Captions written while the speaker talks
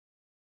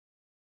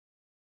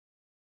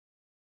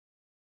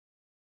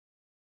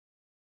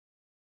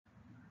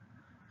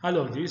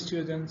Hello dear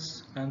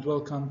students and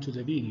welcome to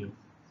the video.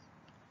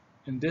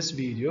 In this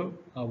video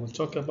I will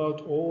talk about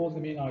all the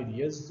main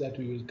ideas that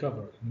we will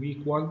cover in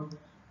week 1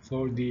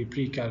 for the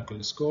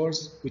pre-calculus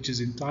course, which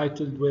is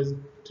entitled with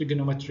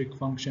trigonometric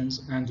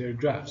functions and their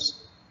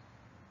graphs.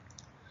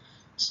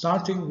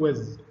 Starting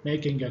with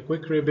making a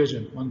quick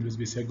revision on the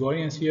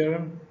Pythagorean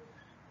theorem,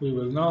 we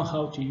will know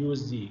how to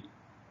use the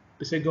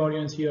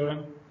Pythagorean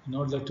theorem in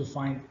order to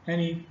find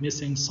any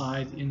missing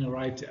side in a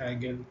right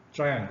angle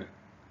triangle.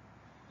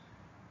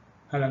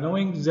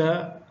 Knowing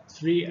the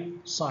three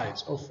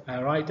sides of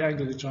a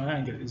right-angled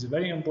triangle is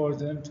very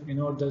important in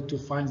order to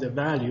find the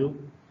value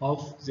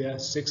of the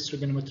 6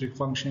 trigonometric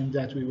functions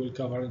that we will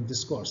cover in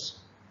this course.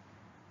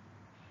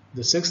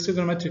 The 6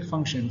 trigonometric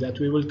functions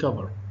that we will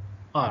cover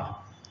are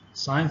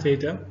sine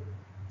theta,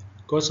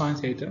 cosine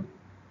theta,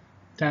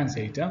 tan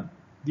theta.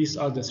 These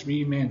are the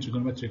three main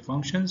trigonometric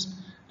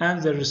functions,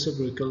 and the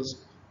reciprocals,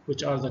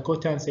 which are the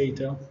cotan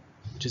theta,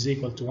 which is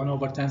equal to 1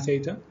 over tan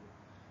theta,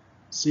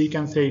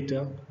 secant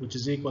theta, which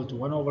is equal to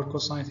 1 over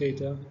cosine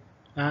theta,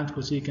 and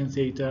cosecant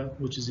theta,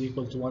 which is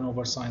equal to 1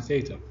 over sine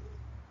theta.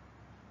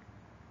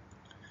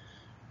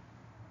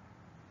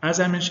 As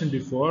I mentioned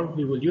before,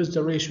 we will use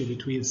the ratio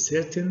between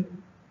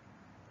certain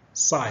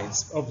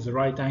sides of the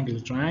right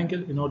angle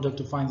triangle in order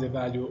to find the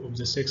value of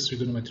the 6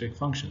 trigonometric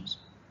functions.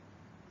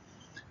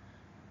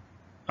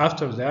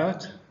 After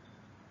that,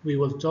 we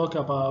will talk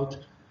about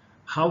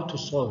how to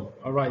solve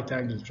a right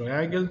angle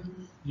triangle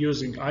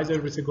using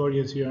either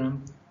Pythagorean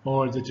theorem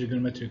or the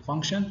trigonometric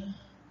function,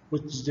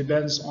 which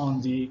depends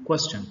on the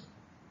question.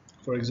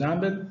 For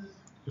example,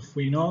 if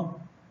we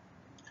know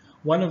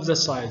one of the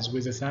sides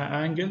with a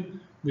angle,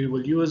 we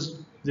will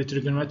use the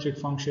trigonometric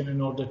function in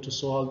order to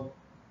solve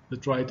the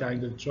right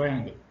angle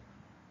triangle.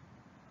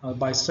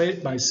 By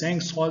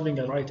saying solving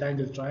a right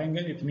angle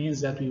triangle, it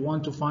means that we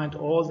want to find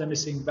all the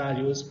missing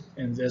values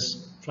in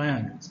this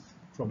triangle,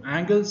 from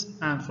angles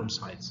and from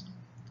sides.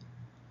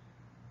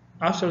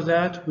 After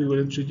that, we will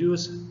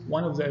introduce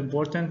one of the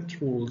important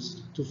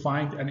rules to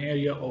find an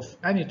area of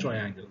any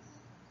triangle,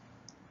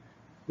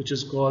 which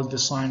is called the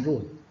sine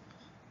rule.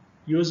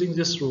 Using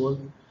this rule,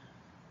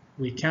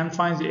 we can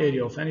find the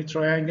area of any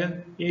triangle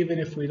even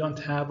if we don't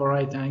have a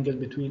right angle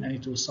between any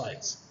two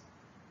sides.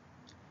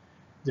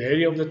 The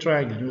area of the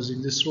triangle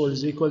using this rule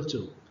is equal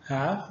to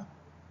half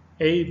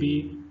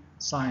AB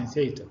sine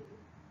theta,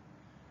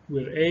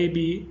 where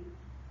AB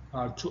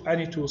are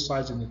any two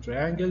sides in the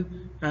triangle,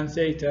 and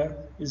theta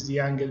is the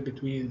angle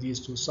between these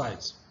two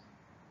sides.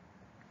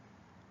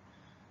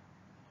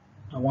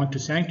 I want to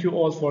thank you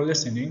all for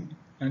listening,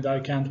 and I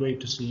can't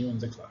wait to see you in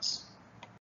the class.